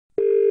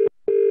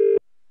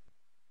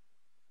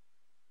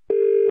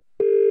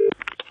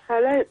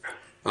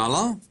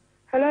Hello?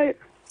 Hello?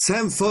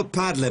 10-foot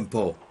paddling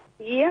pool.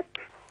 Yep.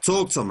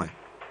 Talk to me.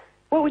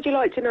 What would you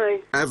like to know?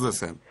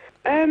 Everything.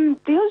 The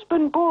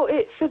husband bought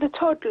it for the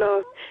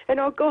toddler, and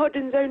our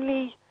garden's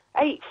only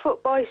 8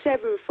 foot by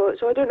 7 foot,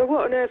 so I don't know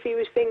what on earth he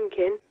was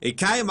thinking. He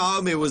came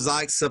home, he was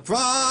like,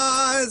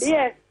 surprise!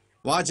 Yeah.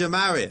 Why'd you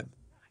marry him?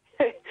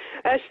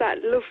 That's that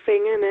love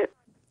thing, isn't it?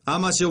 How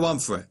much you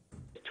want for it?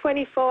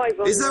 25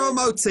 on Is there a there.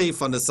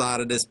 motif on the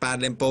side of this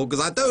paddling pool?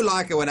 Because I do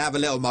like it when I have a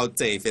little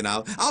motif, you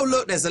know. Oh,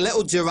 look, there's a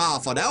little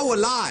giraffe on there. Oh, a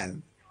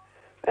lion.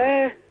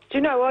 Do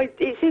you know,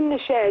 it's in the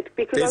shed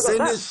because It's I in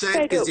got the that shed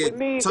fed because up you're with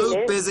moving too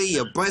it. busy,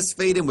 you're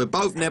breastfeeding with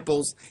both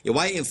nipples, you're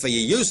waiting for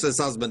your useless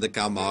husband to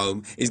come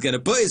home, he's going to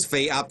put his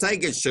feet up,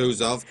 take his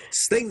shoes off,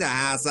 stink the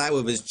house out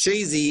with his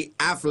cheesy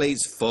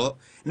athlete's foot.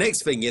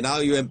 Next thing you know,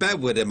 you're in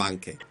bed with him,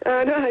 monkey.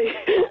 I know.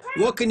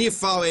 What can you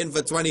throw in for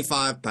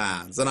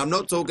 £25? And I'm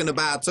not talking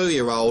about a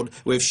 2-year-old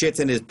with shit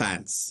in his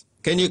pants.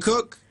 Can you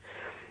cook?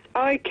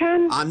 I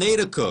can. I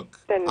need a cook.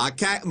 Then-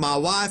 My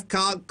wife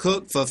can't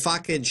cook for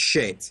fucking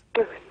shit.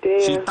 Oh, dear.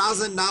 She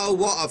doesn't know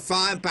what a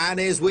frying pan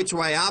is, which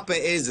way up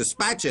it is, a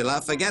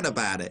spatula, forget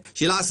about it.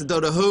 She likes to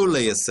do the hula,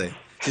 you see.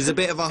 She's a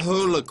bit of a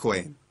hula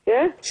queen.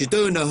 Yeah? She's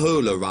doing the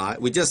hula, right?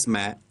 We just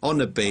met on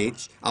the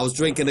beach. I was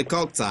drinking a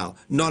cocktail,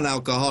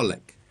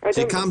 non-alcoholic.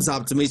 She comes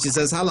up to me, she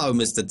says, hello,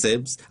 Mr.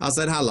 Tibbs. I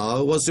said,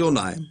 hello, what's your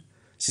name?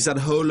 She said,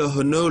 hula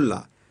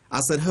hunula. I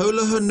said,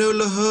 hula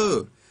hunula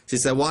who? She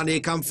said, why don't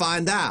you come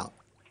find out?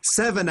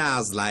 7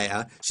 hours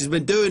later, she's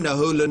been doing the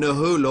hula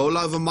hula all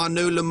over my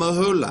nula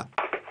mahula.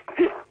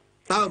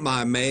 Don't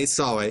mind me,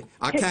 sorry,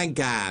 I can't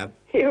gab.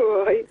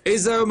 You're right.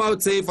 Is there a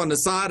motif on the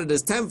side of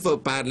this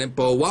 10-foot paddling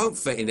pool won't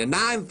fit in a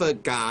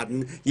 9-foot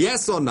garden?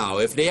 Yes or no?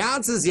 If the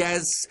answer's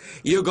yes,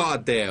 you got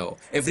a deal.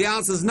 If the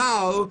answer's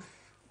no,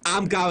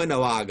 I'm going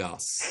to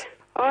Argos.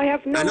 I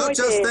have no And not idea.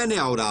 just any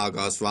old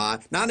Argos, right?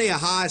 None of your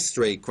high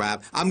street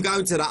crap. I'm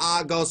going to the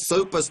Argos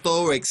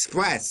Superstore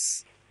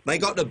Express. They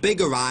got the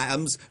bigger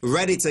items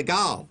ready to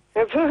go.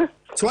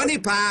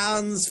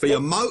 £20 for your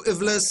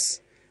motifless,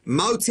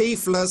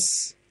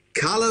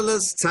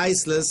 colourless,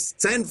 tasteless,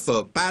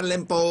 10-foot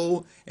paddling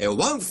pool. It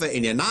won't fit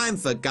in your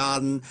 9-foot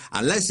garden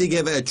unless you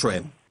give it a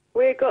trim.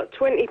 We got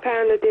 £20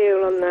 a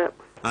deal on that.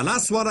 And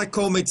that's what I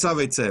call me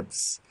Terry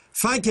Tibbs.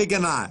 Thank you,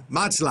 good night.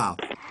 Much love.